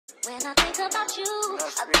When I think about you,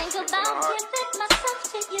 I think about giving myself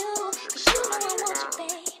to you. Cause you know I want you,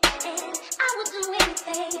 babe. And I would do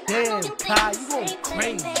anything. Damn, Kai, you going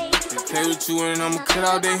crazy. They play with you and I'ma cut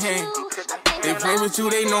out their hand. They play with you,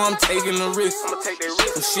 they know I'm taking a risk.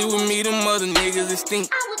 When she with me, them other niggas is stink.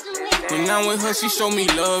 When I'm with her, she show me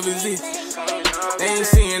love is it. They ain't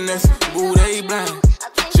seeing us, boo, they blind.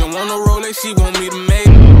 She wanna roll like she want me to make.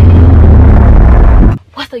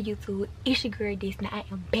 What's up, YouTube? It's your girl Disney. I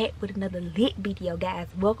am back with another lit video, guys.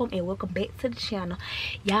 Welcome back to the channel.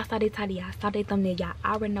 Y'all saw that title, y'all saw that thumbnail, y'all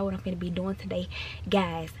already know what I'm gonna be doing today.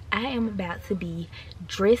 Guys, I am about to be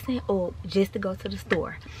dressing up just to go to the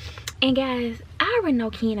store. And guys, I already know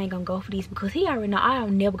Ken ain't gonna go for these because he already know I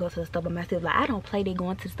don't never go to the store by myself. Like, I don't play that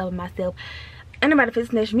going to the store by myself. Anybody fit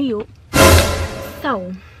snatch me up.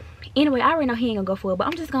 So anyway, I already know he ain't gonna go for it, but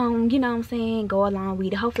I'm just gonna, you know what I'm saying, go along with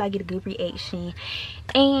it. Hopefully I get a good reaction.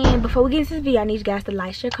 And before we get into this video, I need you guys to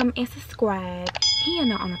like, share, comment, and subscribe. He ain't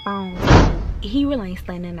not on the phone. He really ain't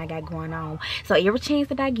saying nothing I got going on. So every chance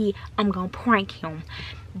that I get, I'm gonna prank him.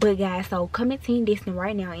 But guys, so comment Team Disney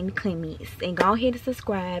right now in the comments. And go ahead and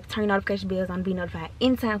subscribe. Turn notification bells on to be notified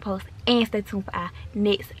anytime I post. And stay tuned for our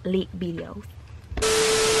next lit videos.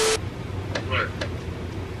 What?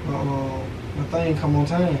 My thing come on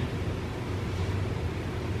time.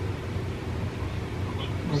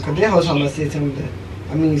 Cause that whole time I said to him that,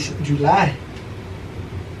 I mean, July.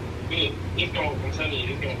 It's gonna, I'm telling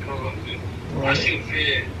you, it's gonna come up. Right. I should have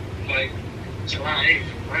said, like, July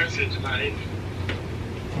 8th. I said July 8th.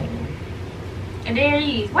 And there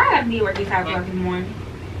he is. Why I gotta be at work at 5 o'clock in the morning?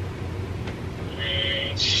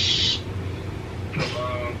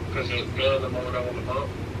 Because the girl, the moment I want to bump.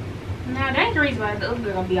 No, that ain't the reason why the other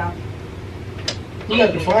girl gonna be off. Who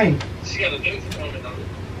got the fine? She got a dentist appointment on it.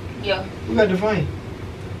 Yeah. Who got the fine?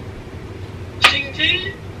 She can tell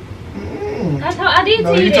you? I did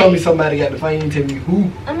No, tell you you that. told me somebody got the fine. You didn't tell me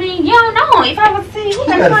who. I mean, you don't know. If I was to see, he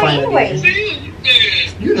got the fine anyway.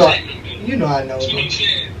 You know, you know I know, bro.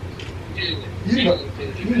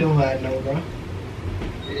 You know how I know, bro.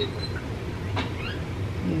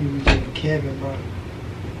 You Kevin, bro.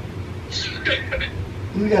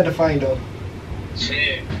 Who got the fine though?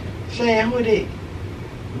 Shane. Shane, who it?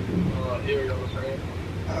 Ariel,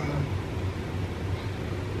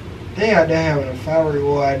 They out there having a fire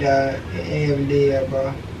reward down in AMD,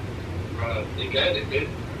 bro. They got it, bitch.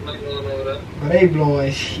 I'm not going over that. But they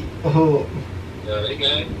blowing shit up. Yeah, they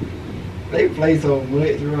got it. They play so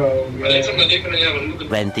much, bro. But they told me they couldn't have a new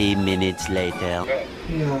 20 minutes later.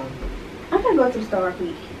 Yeah. I'm gonna go to the store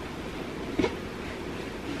quick.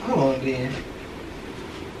 Hold on, then.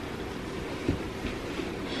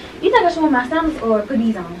 You think I should wear my sandals or put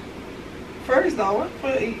these on? First, though,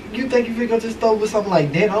 you think you finna go to the store with something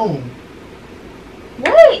like that on?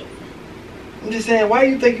 What? I'm just saying, why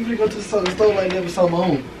you think you finna go to the store like that with something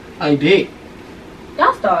on? Like that?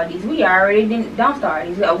 Don't start these. We already didn't. Don't start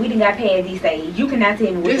these. We didn't got past these stages. You cannot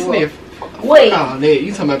tell me what This to man, wait. All that.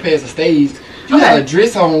 You talking about past the stage. You Okay. got a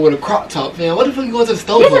dress on with a crop top, man. What the fuck you going to the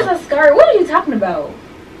store This for? is a skirt. What are you talking about?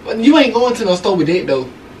 You ain't going to no store with that, though.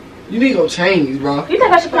 You need to go change, bro. You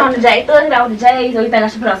think I should put on the J? Thug it out with the J's, or you think I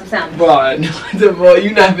should put on some sandals? Bro,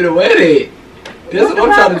 you not finna wear that. That's what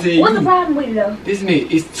I'm trying to tell you. What's the problem with it though? This nigga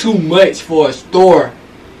is too much for a store.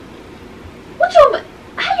 What you?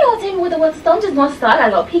 How you gonna tell me what the store? I'm just going to store. I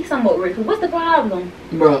gotta go pick some up real quick. What's the problem?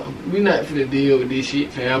 Bro, we not finna deal with this shit,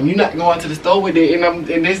 fam. You not going to the store with it, and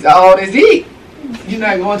that's all. That's it. You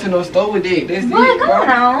not going to no store with it. That's What it, bro. going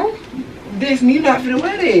on? Disney, you not finna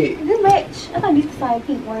wear that. Good match. I thought these were size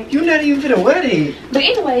pink, right? You not even finna wear that. But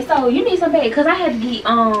anyway, so you need some bag because I had to get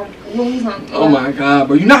Louis on. Oh my god,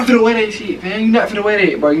 bro. You not finna wear that shit, man. You not finna wear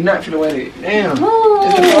that, bro. You not finna wear that. Damn. No.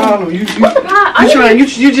 That's the problem. What's the problem?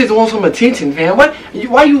 You just want some attention, fam.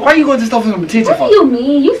 Why you going to the store for some attention What for? do you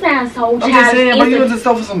mean? You sound so childish. I'm just saying, why you going to the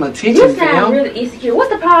store for some attention, You sound fam? really insecure. What's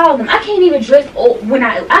the problem? I can't even dress up when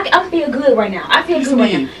I feel good right now. I feel good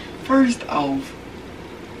right now. First off,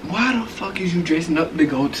 why the fuck is you dressing up to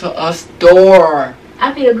go to a store?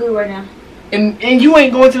 I feel good right now. And you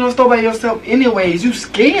ain't going to no store by yourself anyways. You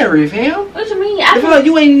scary, fam. What you mean? I feel like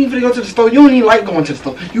you ain't even finna go to the store. You don't even like going to the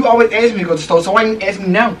store. You always ask me to go to the store, so why you ask me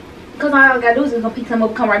now? Because all I gotta do is just go pick some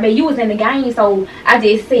up, come right back. You was in the game, so I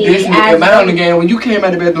just said. This am I on the game? When you came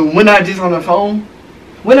out of the bedroom, when I just on the phone?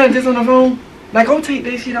 When I just on the phone? Like, go take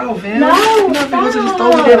that shit off, fam. No, You're not finna go to the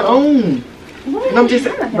store with that on. And I'm just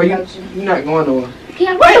saying, but you're not going nowhere.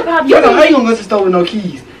 Yeah, what's the problem? You know, I ain't gonna go to the store with no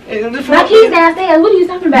keys. My keys downstairs. What are you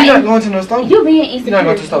talking about? You're not going to no store. You being insecure. You're not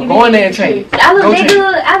going to the store. Go in there and change. I look that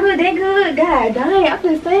good. I look that good. God dang, I'm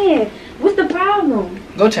just saying. What's the problem?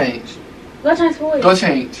 Go change. Go change for what? Go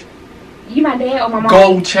change. You my dad or my mom?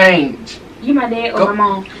 Go change. You my dad or Go. my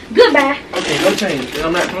mom? Goodbye. Okay, go change.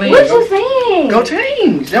 I'm not playing. What you saying? Go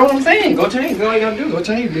change. That's what I'm saying. Go change. That's all you gotta do. Go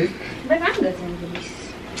change, bitch. Baby, I'm gonna change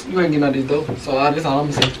this. You ain't getting out this door. So that's all I'm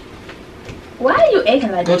gonna say. Why are you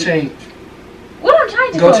acting like Go this? change. What I'm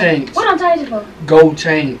changing Go for? change. What I'm changing for? Go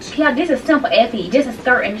change. Yeah, this is simple FE. Just a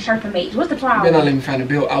skirt and a shirt for me. What's the You better not problem? let me find a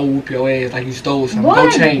bill. I will whoop your ass like you stole something. Boy, Go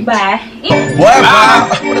change. bye.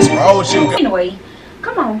 What is wrong with you? Anyway,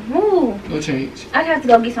 come on, move. Go change. I have to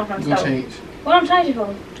go get something from Go the store. change. What I'm changing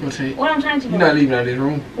for? Go change. What I'm changing for? You're not leaving out of this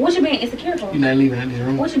room. What you being insecure for? You're not leaving out of this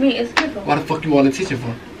room. What you being insecure for? Why the fuck you want attention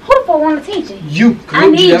for? Who the fuck want attention? You. 'Cause I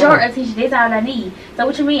look, need you got your one. attention. That's all I need. So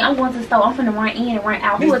what you mean? I'm going to the store. I'm finna run in and run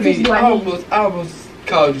out. Who This attention nigga do I need? I almost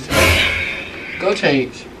called you. Go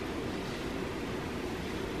change.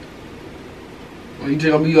 Well, you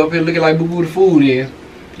just gonna be up here looking like Boo Boo the Fool then.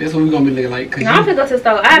 That's what we gonna be looking like. Cause No, I'm finna go to the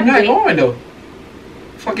store. I'm not going though.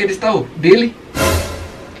 Fuck at the store. Billy,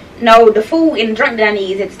 No, the food and the drink that I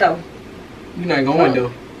need is at the store. you not going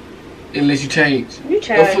though. Unless you change. You Go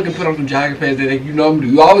change. fucking put on some jogging pants that you normally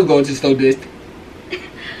do. You always go to the store, Dusty.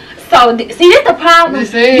 So see, that's the problem.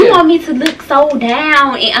 Just saying. You want me to look so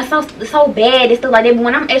down and I'm so bad and stuff like that. But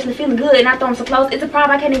when I'm actually feeling good and I throw them so close, it's a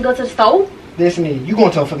problem. I can't even go to the store. Listen, you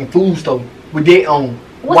going to a fucking food store with that on.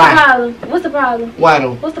 What's Why? the problem? What's the problem? Why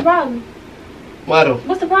though? What's the problem? Why though?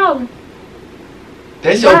 What's the problem?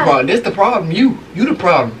 That's your Why? problem. That's the problem. You the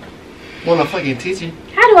problem. Want a fucking attention?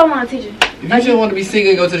 How do I want to teach you? If you just want to be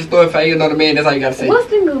single and go to the store and find another man, that's all you gotta say. What's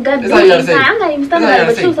single got to That's do all you with gotta say. anything? I'm not even studying That's all you like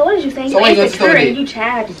with gotta you. say. So what did you saying? So You why you go to the insecure store and then? you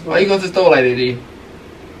childish, bro. Why you go to the store like that, then?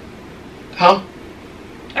 Huh?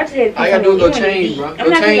 I just had to All you gotta do is go you wanna change, eat. bro. I'm Go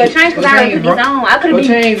not gonna go change. change because Go I already change, put these bro. on. I could Go have been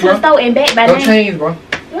change, to the bro. store and back by Go now. change, bro.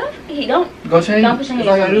 Well, don't Go change. don't push your That's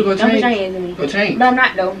all you gotta do. Go hands on me. Don't push your change. hands on me. Go change. But I'm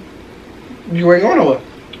not though. You ain't going nowhere.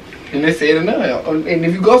 And they said enough. And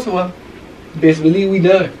if you go somewhere, best believe we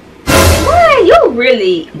done. Why you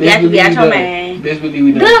really got Best to be believe out we your done. mind? Best believe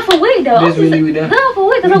we done. Good for what though? Best believe we done. Good for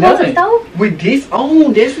what? We Cause I'm going to the done. store. With this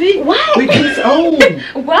on, that's it. What? With this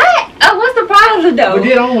on. What? What's the problem though? With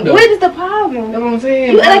that on though. What is the problem? That's what I'm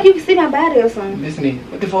saying. You bro. act like you can see my body or something. Listen here.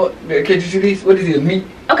 What the fuck? Can't you see this? What is this? Meat?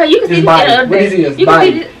 Okay, you can see This this body. the other What day. is this? You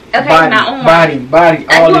Body. can see this. Okay, Body. my own. Body. Body.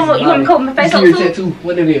 All you this wanna- is you wanna body. cover my face You up see your too? tattoo?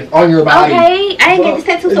 What it is? On your body. Okay, I ain't get this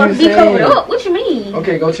tattoo so What to you be covered saying? up. What you mean?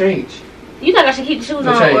 Okay, go change. You think I should keep the shoes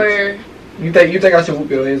Go on change. or You think I should whoop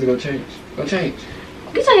your ass and go change? Go change.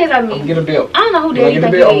 get your hands out of I'm gonna me? get a belt. I don't know who You dad you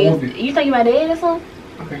gonna think get a belt, you I'll is. whoop You think you my dad or something?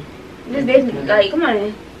 Okay. This business, like, come on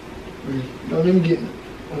in. No, let me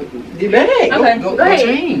get back. Okay, Go go ahead.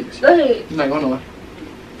 change. Go ahead. You're not going nowhere.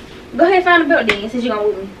 Go ahead and find the belt then since you gonna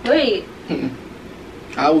whoop me. Go ahead.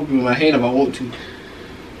 I whoop you with my hand if I want to.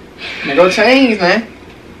 Now go change, man.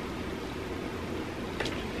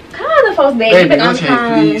 Call the folks back. Baby, Get back go on the change,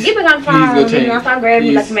 phone. please. Get back on the Please go phone. change. You gonna stop grabbing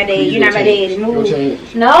me like Please, my dad. please You're not go my change. dad. Go Move.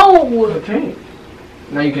 change. No. Go change.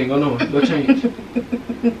 Now you can't go nowhere. Go change.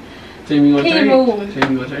 Tell me you gonna Can you change. move? Tell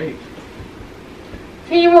me you gonna change.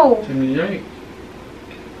 Can you move? Tell me you change.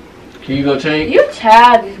 Can you go change? You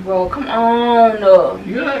childish, bro. Come on.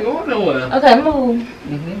 You're not going nowhere. Okay, move.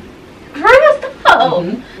 Mm-hmm. Hurry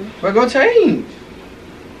up. But go change.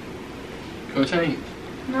 Go change.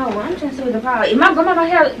 No, I'm trying to see what the problem is. If my grandma don't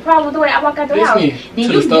have a problem with the way I walk out the Listen house, here, then to you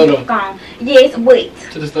the store, though. gone. Yes, wait.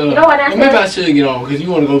 To the store. You know what I Well, maybe I said? should get on because you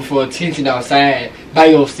want to go for attention outside by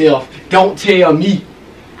yourself. Don't tell me.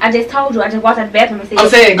 I just told you. I just walked out the bathroom and said. I'm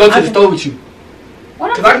saying go to the Okay. store with you.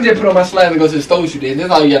 What, Because I can just put on my slides and go to the store with you then. That's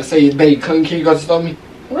all you got to say is, babe, can you go to the store with me?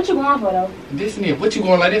 what you going for though? Listen here, what you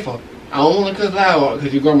going like that for? I don't want to cuss loud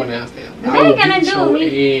because your grandma downstairs. That ain't got nothing to do with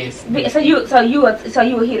me. Yes. So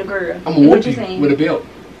you would hit a girl. I'm Is going to what whoop you you saying? with a belt.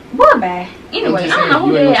 Boy, bye. Anyway, I just don't know saying,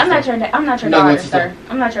 who you ain't that. going to the I'm not your You're not going daughter, to the sir.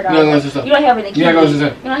 I'm not your You're not going to daughter. the store. You don't have any kids. You're not going to the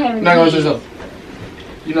store. You don't have any You're not going to kids. the store.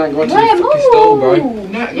 You're not going to Boy, the fucking store, bro.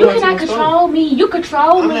 move. You're not You going to cannot the store. control me. You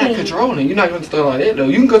control I'm me. not controlling. You're not going to the store like that, though.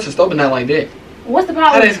 You can go to the store, but not like that. What's the That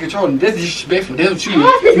problem? ain't controlling. That's disrespectful. That's what you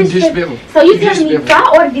How is this You disrespectful? disrespectful. So you You telling me, so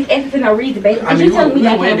disrespectful. I ordered this answer for no reason, basically. I mean, you telling me we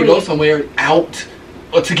I went can't to go read. somewhere out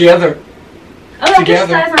or together. Oh, like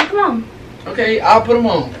together. this come on. Okay, I'll put them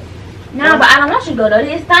on. No, but I don't want you to go though.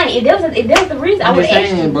 This thing, if there was the reason, I I'm would just have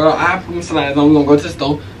asked saying, you. bro. I'll put my slides on. We're going to go to the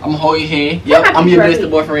store. I'm going to hold your hand. Take Yep, my I'm your picture best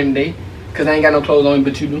right boyfriend today. Because I ain't got no clothes on,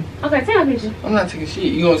 but you do. Okay, take my picture. I'm not taking shit.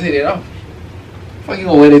 You going to take that off. Fuck, you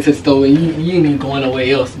going to wear that to the store and you ain't even going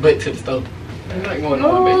nowhere else but to the store. You're not going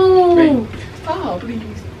nowhere, Ooh. babe. Stop, please.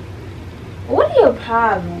 What is your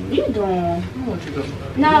problem? You doing? I don't want you to go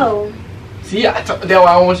somewhere. No. See, that's why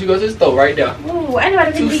I want you to go to the store right there. Ooh,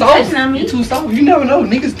 anybody Too be soft. touching on me. You too soft. You never know.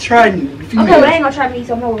 Niggas try. Okay, well, I ain't gonna try me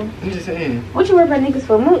some more. I'm just saying. What you worry about niggas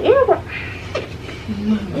for? Move.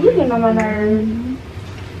 You getting on my nerves.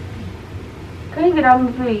 Can you get off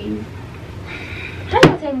me, please? How you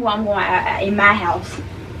gonna tell me where I'm going in my house?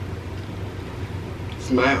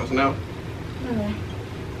 It's my house now.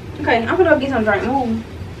 Okay, I'm gonna go get some drink. Move.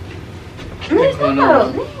 Let's go.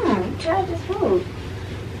 Damn, try this food.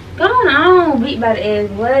 Go on, beat by the ass.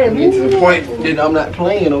 What? Get to the point that I'm not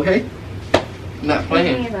playing, okay? Not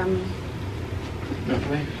playing. Not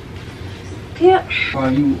playing. Yep.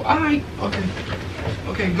 Are you alright? Okay.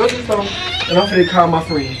 Okay, go to the store. And I'm finna call my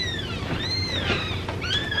friend.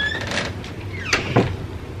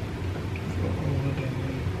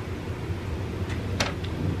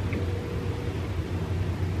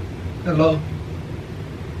 Hello.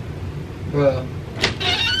 Well.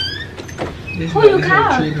 Who you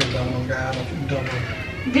call?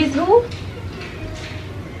 This who?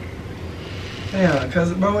 Yeah,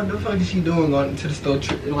 cause bro, what the fuck is she doing going to the store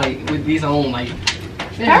like with these on like?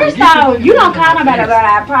 First off, you don't call nobody about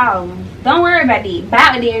our problems. Don't worry about that.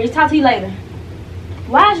 Bye with it. Talk to you later.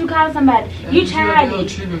 Why did you call somebody? You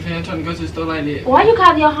childish. Tripping, fam, trying to go to the store like that. Why you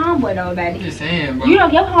call your homeboy though about I'm it? just saying, bro. You know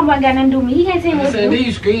your homeboy got nothing to do with me. He can't tell me what to do. Then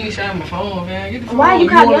you screenshot my phone, man. Get the phone. Why you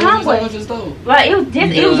call your homeboy? Go to the store. Well, it was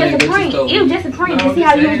just a prank. It was just a prank to see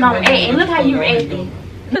how you was gonna act. And look how you were acting.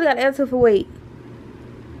 Look at that attitude for weight.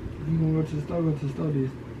 You gonna go to the store? Go to the store, this.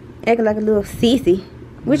 Acting like a little sissy.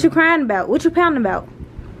 What you crying about? What you pounding about?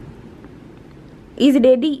 Is it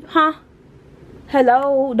that deep, huh?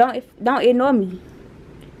 Hello, don't ignore me.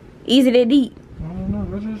 Is it that deep? I don't know.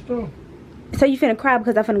 Go to the store. So you finna cry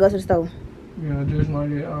because I finna go to the store? Yeah, just like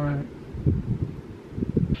that. Alright.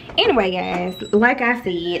 Anyway, guys, like I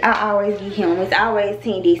said, I always get him. It's always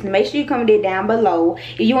Team Disney. Make sure you comment down below.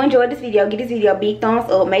 If you enjoyed this video, give this video a big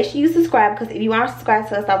thumbs up. Make sure you subscribe, because if you aren't subscribed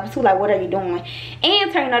to us, I'll be too like, what are you doing?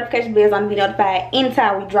 And turn notification bells on to be notified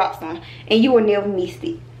anytime we drop some, and you will never miss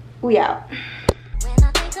it. We out.